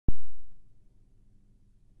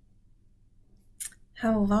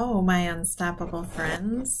Hello, my unstoppable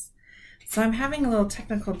friends. So I'm having a little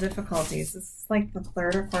technical difficulties. This is like the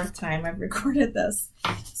third or fourth time I've recorded this.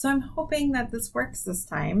 So I'm hoping that this works this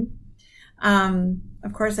time.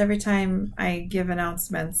 Of course, every time I give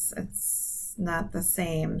announcements, it's not the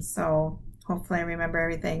same. So hopefully I remember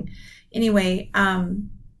everything. Anyway,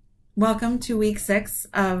 welcome to week 6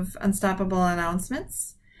 of Unstoppable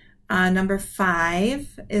Announcements. Number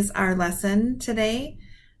 5 is our lesson today,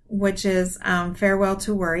 which is Farewell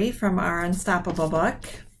to Worry from our Unstoppable book.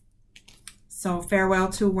 So Farewell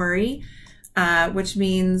to Worry, which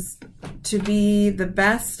means to be the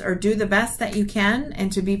best or do the best that you can,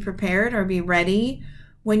 and to be prepared or be ready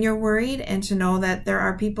when you're worried, and to know that there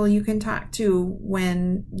are people you can talk to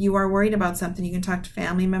when you are worried about something. You can talk to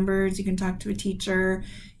family members, you can talk to a teacher,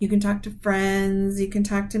 you can talk to friends, you can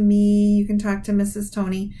talk to me, you can talk to Mrs.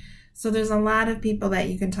 Tony. So there's a lot of people that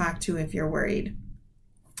you can talk to if you're worried.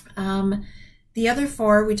 The other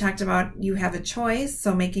 4, we talked about you have a choice,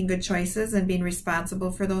 so making good choices and being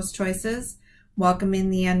responsible for those choices. Welcoming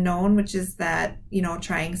the unknown, which is that, you know,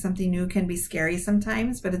 trying something new can be scary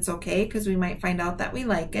sometimes, but it's okay because we might find out that we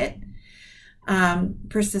like it.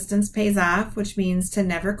 Persistence pays off, which means to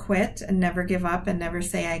never quit and never give up and never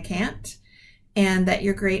say I can't. And that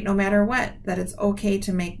you're great no matter what, that it's okay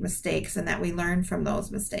to make mistakes and that we learn from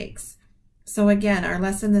those mistakes. So again, our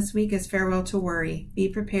lesson this week is Farewell to Worry. Be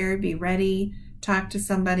prepared, be ready, talk to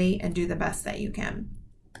somebody, and do the best that you can.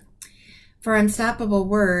 For Unstoppable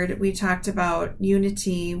Word, we talked about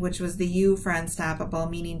unity, which was the U for unstoppable,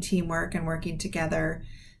 meaning teamwork and working together.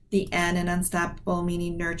 The N in unstoppable,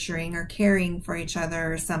 meaning nurturing or caring for each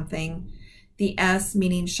other or something. The S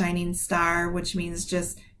meaning shining star, which means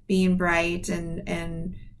just being bright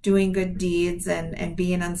and doing good deeds and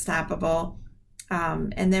being unstoppable.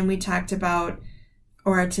 And then we talked about,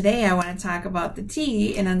 or today I want to talk about the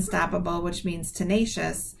T in unstoppable, which means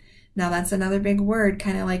tenacious. Now that's another big word,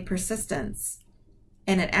 kind of like persistence.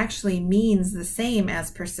 And it actually means the same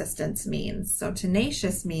as persistence means. So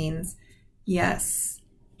tenacious means, yes,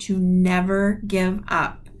 to never give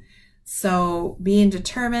up. So being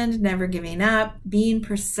determined, never giving up, being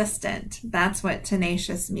persistent. That's what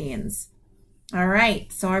tenacious means. All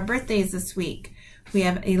right, so our birthdays this week. We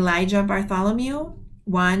have Elijah Bartholomew,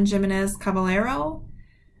 Juan Jimenez Caballero,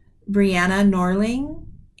 Brianna Norling,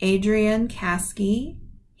 Adrian Caskey,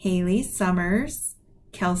 Haley Summers,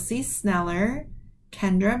 Kelsey Sneller,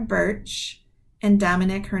 Kendra Birch, and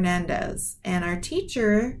Dominic Hernandez. And our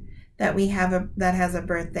teacher that we have that has a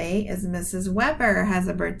birthday is Mrs. Weber, has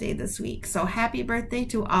a birthday this week. So happy birthday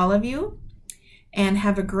to all of you, and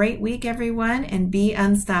have a great week, everyone, and be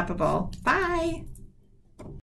unstoppable. Bye.